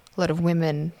of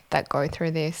women that go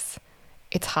through this,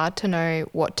 it's hard to know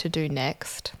what to do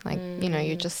next. Like,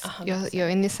 you're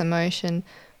in this emotion.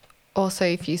 Also,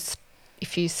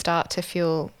 if you start to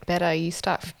feel better, you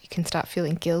can start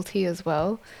feeling guilty as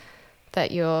well,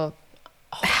 that you're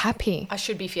happy. I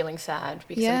should be feeling sad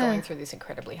because I'm going through this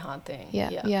incredibly hard thing.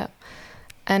 Yeah.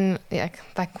 And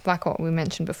like what we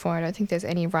mentioned before, I don't think there's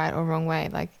any right or wrong way.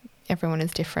 Like, everyone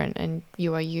is different and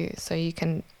you are you, so you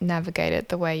can navigate it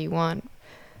the way you want.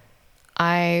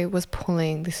 I was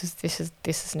pulling, this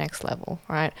is next level,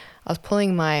 right? I was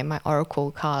pulling my oracle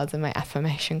cards and my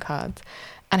affirmation cards,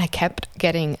 and I kept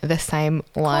getting the same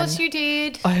one. Of course you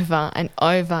did. Over and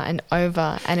over and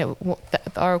over. And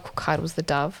the oracle card was the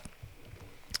dove.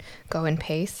 Go in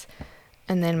peace.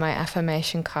 And then my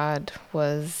affirmation card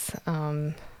was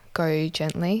go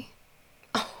gently.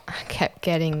 I kept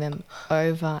getting them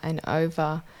over and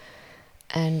over.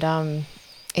 And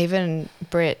even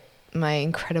Britt, my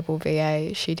incredible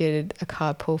VA, she did a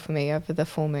card pull for me over the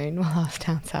full moon while I was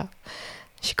down south.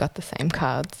 She got the same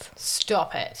cards.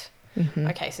 Stop it. Mm-hmm.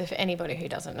 Okay, so for anybody who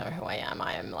doesn't know who I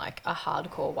am like a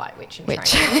hardcore white witch in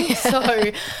training. So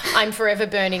I'm forever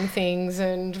burning things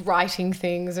and writing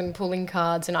things and pulling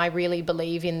cards, and I really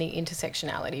believe in the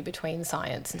intersectionality between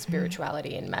science and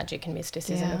spirituality and magic and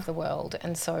mysticism of the world.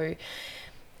 And so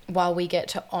while we get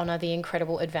to honour the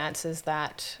incredible advances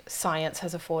that science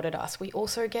has afforded us, we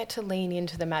also get to lean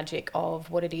into the magic of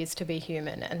what it is to be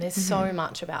human. And there's so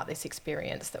much about this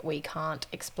experience that we can't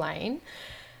explain.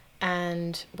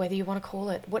 And whether you want to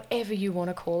call it, whatever you want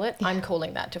to call it, I'm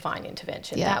calling that divine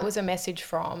intervention. Yeah. That was a message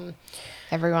from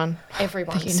everyone,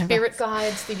 spirit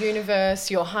guides, the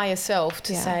universe, your higher self,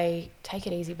 to say, take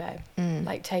it easy, babe.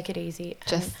 Like, take it easy.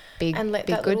 Just be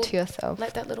good to yourself.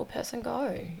 Let that little person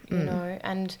go, you know.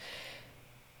 And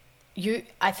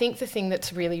I think the thing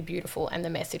that's really beautiful, and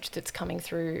the message that's coming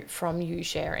through from you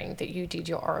sharing that you did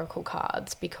your oracle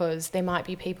cards, because there might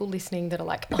be people listening that are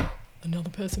like, oh,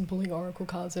 another person pulling oracle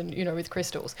cards and, with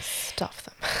crystals. Stuff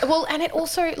them. Well, and it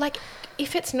also, like,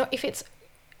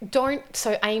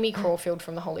 so Amy Crawfield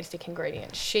from the Holistic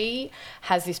Ingredient, she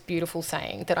has this beautiful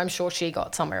saying that I'm sure she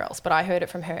got somewhere else, but I heard it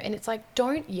from her, and it's like,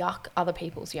 don't yuck other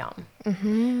people's yum.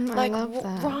 Like, I love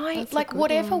that. Right? That's like,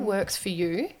 whatever works for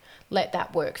you, let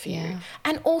that work for you.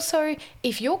 And also,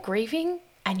 if you're grieving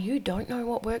and you don't know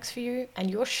what works for you,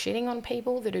 and you're shitting on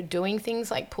people that are doing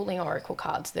things like pulling oracle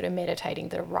cards, that are meditating,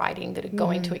 that are writing, that are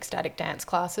going to ecstatic dance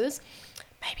classes,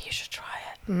 maybe you should try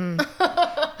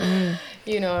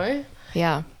it.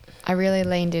 Yeah. I really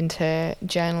leaned into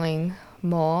journaling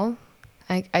more.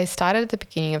 I started at the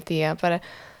beginning of the year, but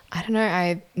I don't know,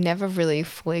 I never really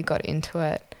fully got into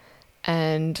it.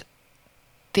 And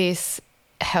this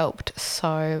helped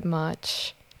so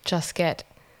much just get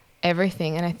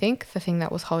everything. And I think the thing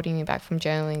that was holding me back from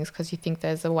journaling is because you think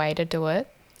there's a way to do it.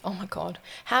 Oh my God.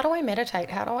 How do I meditate?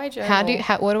 How do I journal?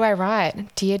 What do I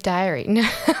write? Dear diary.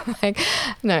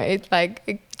 No, it's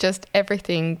like just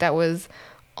everything that was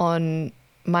on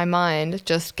my mind,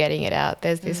 just getting it out.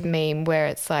 There's this meme where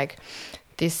it's like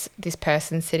this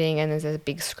person sitting and there's a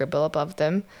big scribble above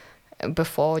them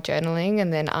before journaling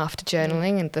and then after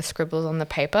journaling and the scribbles on the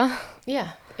paper.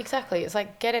 Yeah, exactly. It's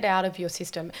like, get it out of your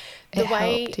system.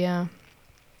 Helped, yeah.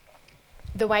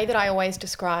 The way that I always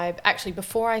describe, actually,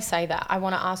 before I say that, I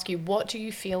want to ask you, what do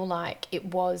you feel like it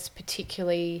was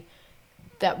particularly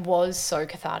that was so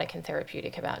cathartic and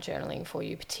therapeutic about journaling for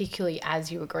you, particularly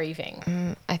as you were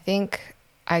grieving? I think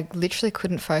I literally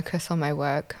couldn't focus on my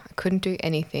work. I couldn't do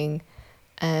anything.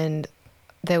 And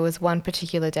there was one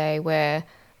particular day where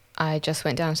I just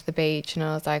went down to the beach and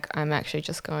I was like, I'm actually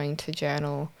just going to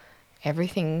journal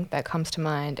everything that comes to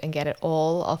mind and get it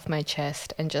all off my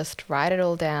chest and just write it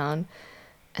all down.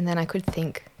 And then I could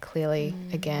think clearly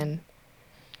again,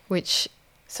 which...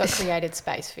 So it created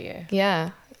space for you.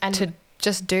 Yeah. And to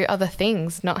just do other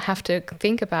things, not have to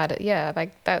think about it. Yeah,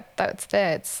 like that's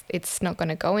there. It's not going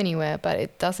to go anywhere, but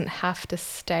it doesn't have to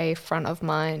stay front of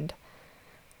mind.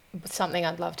 Something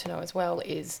I'd love to know as well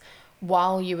is,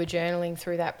 while you were journaling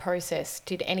through that process,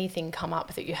 did anything come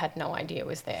up that you had no idea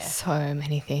was there? So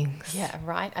many things. Yeah,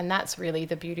 right. And that's really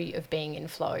the beauty of being in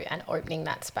flow and opening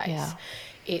that space.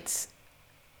 Yeah.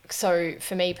 So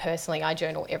for me personally, I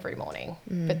journal every morning,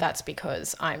 but that's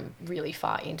because I'm really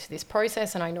far into this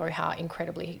process and I know how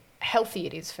incredibly healthy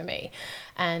it is for me.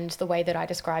 And the way that I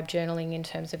describe journaling in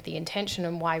terms of the intention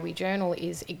and why we journal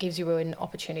is it gives you an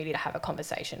opportunity to have a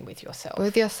conversation with yourself.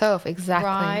 With yourself, exactly.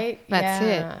 Right? That's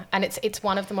it. And it's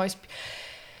one of the most...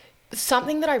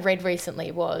 Something that I read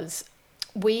recently was,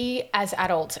 we as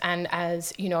adults and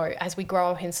as, you know, as we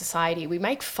grow up in society, we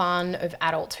make fun of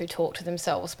adults who talk to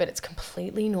themselves, but it's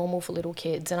completely normal for little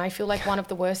kids. And I feel like one of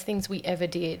the worst things we ever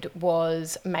did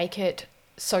was make it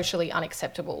socially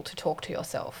unacceptable to talk to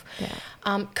yourself.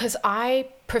 Yeah. 'Cause I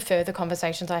prefer the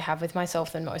conversations I have with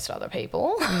myself than most other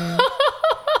people.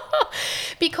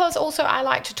 Because also I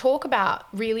like to talk about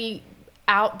really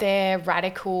out there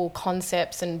radical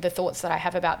concepts and the thoughts that I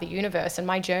have about the universe, and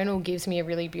my journal gives me a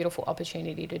really beautiful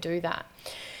opportunity to do that.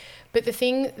 But the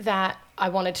thing that I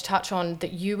wanted to touch on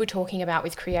that you were talking about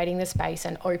with creating the space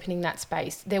and opening that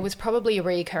space, there was probably a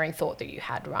recurring thought that you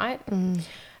had, right?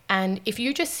 And if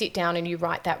you just sit down and you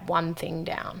write that one thing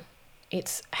down,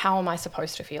 it's, how am I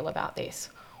supposed to feel about this?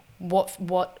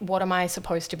 What am I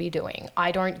supposed to be doing?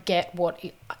 I don't get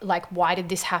why did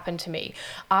this happen to me?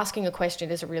 Asking a question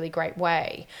is a really great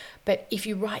way. But if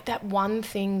you write that one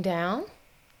thing down,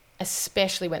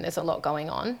 especially when there's a lot going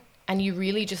on, and you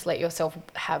really just let yourself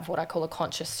have what I call a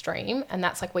conscious stream, and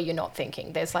that's like where you're not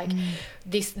thinking. There's like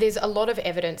there's a lot of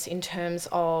evidence in terms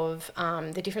of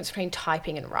the difference between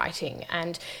typing and writing,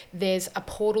 and there's a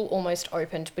portal almost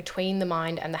opened between the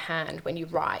mind and the hand when you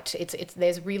write.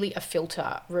 There's really a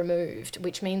filter removed,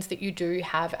 which means that you do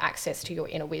have access to your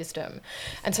inner wisdom.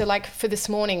 And so like for this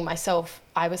morning myself,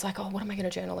 I was like, oh, what am I going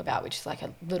to journal about? Which is like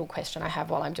a little question I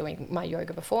have while I'm doing my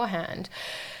yoga beforehand.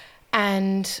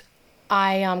 And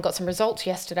I got some results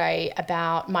yesterday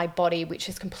about my body, which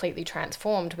is completely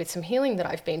transformed with some healing that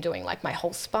I've been doing. Like my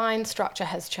whole spine structure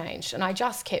has changed. And I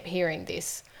just kept hearing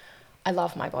this, I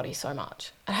love my body so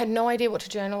much. I had no idea what to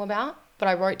journal about, but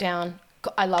I wrote down,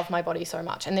 I love my body so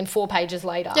much. And then 4 pages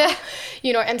later,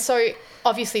 you know, and so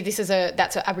obviously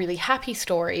that's a really happy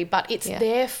story, but it's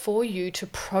there for you to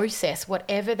process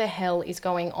whatever the hell is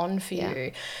going on for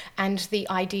you. And the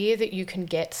idea that you can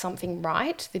get something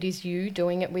right, that is you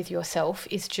doing it with yourself,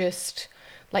 is just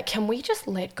like, can we just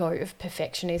let go of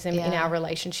perfectionism in our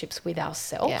relationships with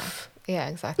ourselves? Yeah,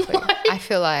 exactly. I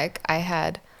feel like I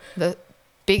had the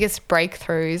biggest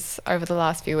breakthroughs over the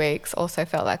last few weeks. Also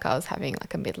felt like I was having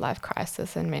like a midlife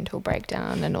crisis and mental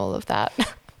breakdown and all of that.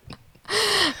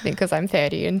 Because I'm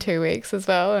 30 in 2 weeks as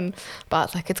well,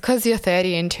 but like, it's because you're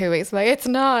 30 in 2 weeks. I'm like, it's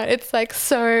not. It's like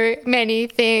so many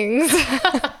things.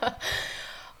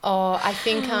 I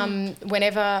think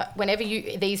whenever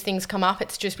these things come up,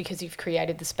 it's just because you've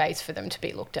created the space for them to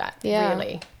be looked at.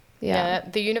 Really. Yeah.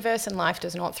 The universe and life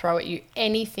does not throw at you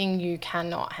anything you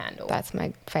cannot handle. That's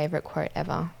my favorite quote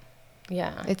ever.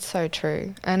 Yeah. It's so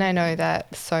true. And I know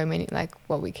that so many, like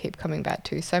what we keep coming back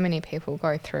to, so many people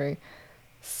go through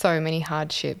so many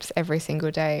hardships every single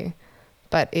day,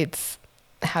 but it's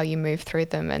how you move through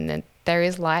them. And then there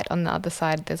is light on the other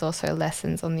side. There's also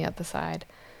lessons on the other side.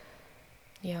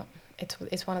 Yeah.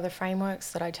 It's one of the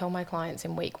frameworks that I tell my clients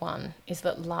in week 1 is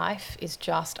that life is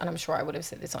just, and I'm sure I would have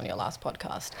said this on your last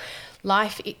podcast,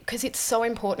 life, because it's so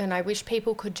important, and I wish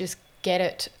people could just get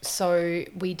it so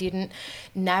we didn't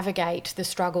navigate the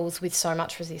struggles with so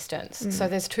much resistance. So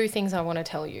there's two things I want to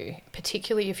tell you,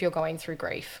 particularly if you're going through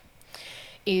grief,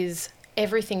 is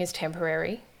everything is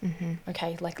temporary.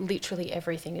 Okay, like literally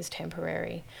everything is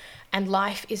temporary. And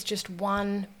life is just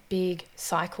one big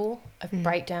cycle of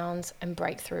breakdowns and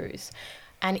breakthroughs.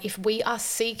 And if we are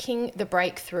seeking the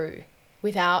breakthrough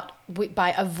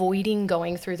by avoiding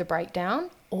going through the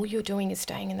breakdown, all you're doing is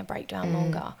staying in the breakdown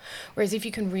longer. Whereas if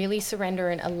you can really surrender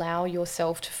and allow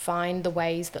yourself to find the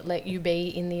ways that let you be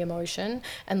in the emotion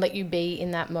and let you be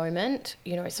in that moment,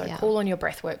 you know, so call on your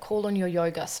breath work, call on your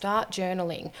yoga, start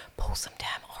journaling, pull some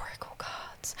damn oracle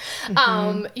cards,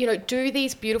 you know, do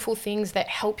these beautiful things that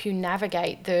help you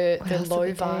navigate the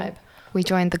low vibe. We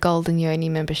joined the Golden Yoni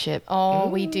membership. Oh,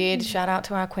 we did. Shout out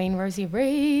to our Queen Rosie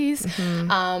Rees.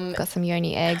 Got some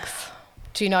yoni eggs.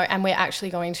 Do you know? And we're actually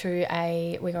going to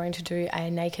do a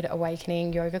Naked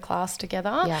Awakening yoga class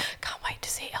together. Yeah. Can't wait to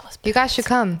see Ella's. You guys should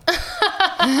come.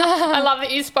 I love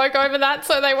that you spoke over that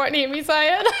so they won't hear me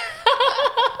say it.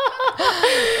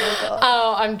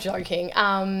 Oh, I'm joking.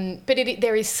 But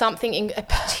there is something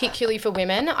particularly for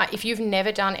women. If you've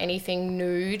never done anything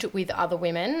nude with other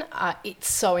women,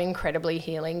 it's so incredibly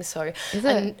healing. So, is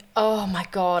it? Oh my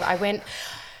God, I went.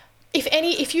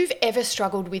 If you've ever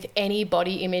struggled with any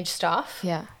body image stuff,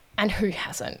 Yeah. and who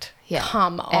hasn't? Yeah.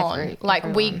 Come on.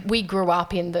 Everyone. We grew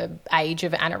up in the age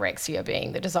of anorexia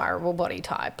being the desirable body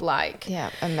type. Like,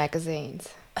 Yeah, and magazines.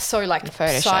 so like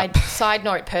Photoshop. side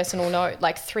note, personal note,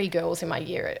 like 3 girls in my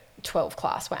year at 12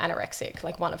 class were anorexic.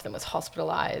 Like one of them was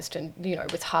hospitalized and, you know,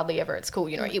 was hardly ever at school.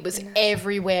 You know, it was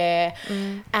everywhere.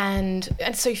 And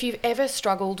so if you've ever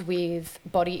struggled with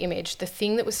body image, the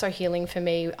thing that was so healing for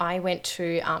me, I went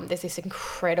to, there's this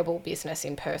incredible business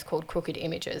in Perth called Crooked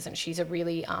Images, and she's a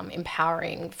really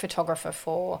empowering photographer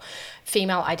for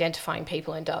female identifying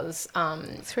people and does...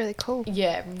 It's really cool.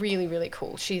 Yeah, really, really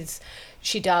cool.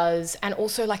 She does, and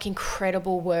also like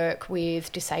incredible work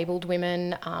with disabled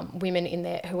women, women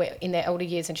who are in their elder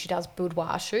years, and she does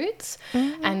boudoir shoots.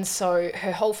 And so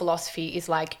her whole philosophy is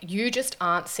like, you just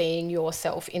aren't seeing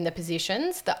yourself in the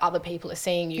positions that other people are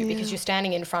seeing you, because you're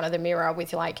standing in front of the mirror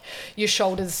with like your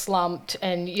shoulders slumped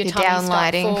and your tummy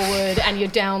stuck forward and you're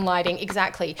downlighting.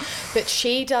 Exactly. But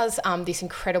she does this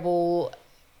incredible...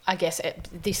 I guess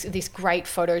this great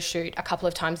photo shoot a couple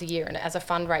of times a year, and as a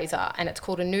fundraiser, and it's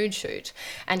called a nude shoot,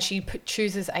 and she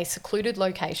chooses a secluded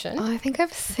location. Oh, I think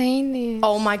I've seen this.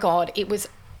 Oh my God, it was,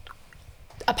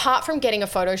 apart from getting a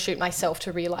photo shoot myself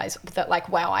to realise that like,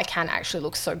 wow, I can actually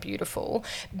look so beautiful,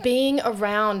 being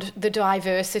around the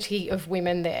diversity of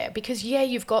women there, because yeah,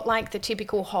 you've got like the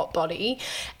typical hot body,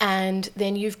 and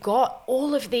then you've got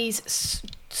all of these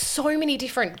so many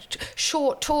different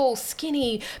short, tall,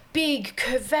 skinny, big,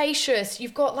 curvaceous.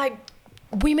 You've got like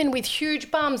women with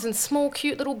huge bums and small,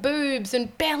 cute little boobs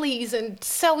and bellies and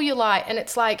cellulite. And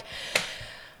it's like,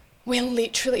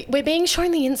 we're being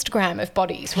shown the Instagram of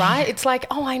bodies, right? It's like,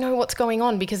 oh, I know what's going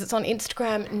on because it's on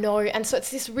Instagram. No. And so it's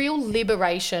this real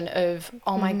liberation of,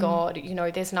 oh my God, you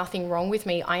know, there's nothing wrong with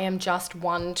me. I am just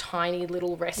one tiny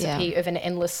little recipe of an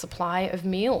endless supply of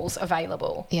meals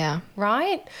available. Yeah.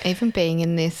 Right? Even being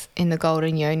in the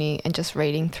Golden Yoni and just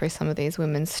reading through some of these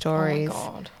women's stories,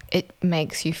 oh my God, it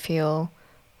makes you feel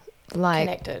like...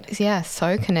 connected. Yeah,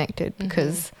 so connected,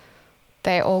 because...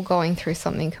 they're all going through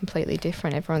something completely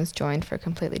different. Everyone's joined for a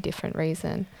completely different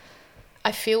reason.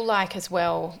 I feel like as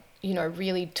well, you know,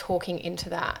 really talking into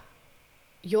that,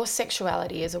 your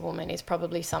sexuality as a woman is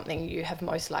probably something you have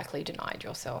most likely denied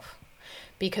yourself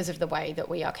because of the way that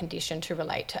we are conditioned to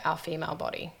relate to our female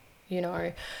body. You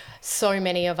know, so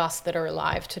many of us that are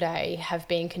alive today have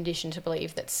been conditioned to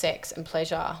believe that sex and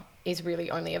pleasure is really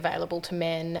only available to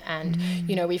men. And,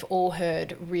 you know, we've all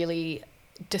heard really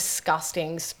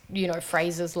disgusting, you know,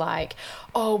 phrases like,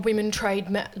 oh, women trade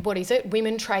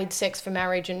sex for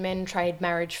marriage and men trade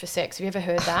marriage for sex. Have you ever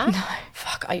heard that? No.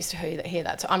 Fuck, I used to hear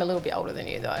that. So I'm a little bit older than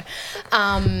you though.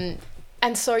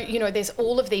 And so, you know, there's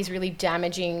all of these really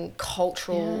damaging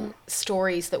cultural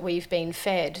stories that we've been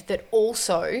fed that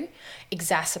also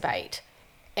exacerbate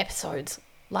episodes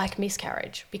like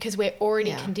miscarriage, because we're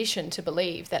already conditioned to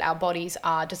believe that our bodies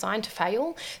are designed to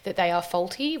fail, that they are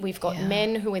faulty. We've got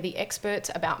men who are the experts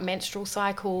about menstrual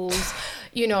cycles.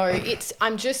 You know,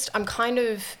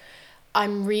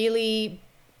 I'm really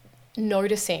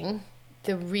noticing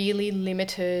the really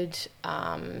limited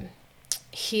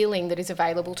healing that is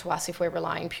available to us if we're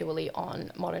relying purely on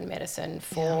modern medicine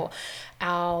for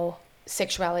our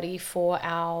sexuality, for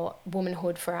our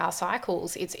womanhood, for our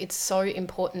cycles. It's so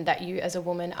important that you as a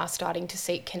woman are starting to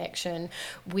seek connection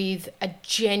with a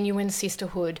genuine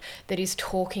sisterhood that is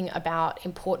talking about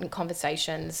important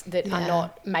conversations that are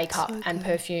not makeup and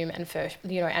perfume and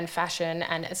and fashion.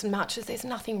 And as much as there's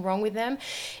nothing wrong with them,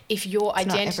 if your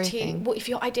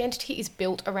identity is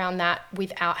built around that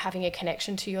without having a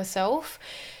connection to yourself,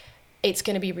 it's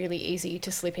going to be really easy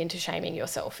to slip into shaming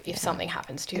yourself if something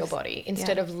happens to your body,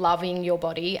 instead of loving your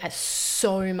body as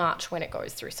so much when it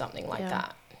goes through something like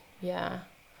that. Yeah.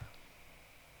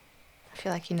 I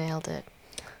feel like you nailed it.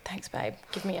 Thanks, babe.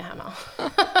 Give me a hammer.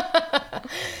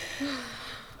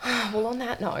 Well, on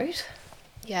that note.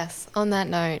 Yes, on that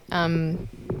note,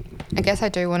 I guess I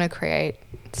do want to create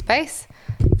space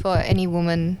for any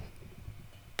woman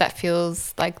that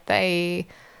feels like they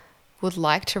would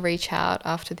like to reach out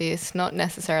after this, not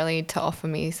necessarily to offer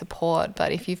me support,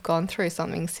 but if you've gone through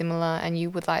something similar and you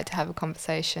would like to have a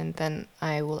conversation, then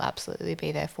I will absolutely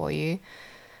be there for you.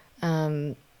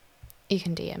 You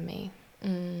can DM me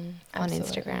on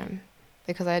Instagram,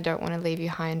 because I don't want to leave you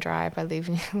high and dry by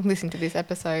listening to this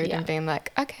episode and being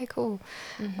like, okay, cool.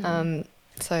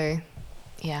 So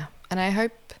yeah, and I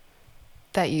hope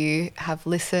that you have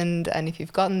listened, and if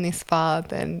you've gotten this far,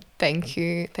 then thank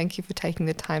you for taking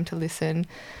the time to listen.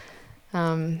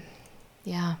 And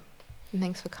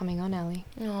thanks for coming on, Ali.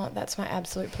 Oh, that's my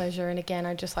absolute pleasure. And again,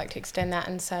 I'd just like to extend that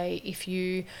and say, if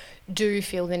you do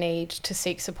feel the need to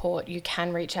seek support, you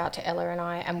can reach out to Ella and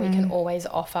I, and we can always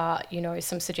offer,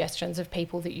 some suggestions of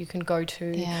people that you can go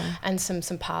to and some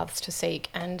paths to seek,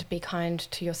 and be kind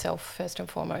to yourself first and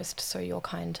foremost, so you're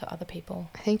kind to other people.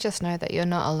 I think just know that you're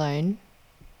not alone.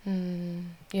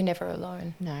 You're never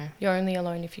alone. No. You're only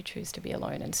alone if you choose to be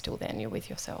alone, and still then you're with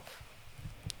yourself.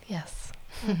 Yes.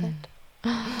 Love it.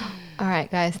 All right,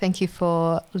 guys, thank you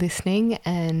for listening,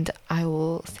 and I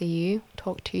will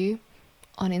talk to you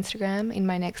on Instagram in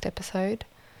my next episode.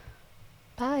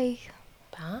 Bye.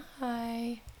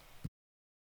 Bye.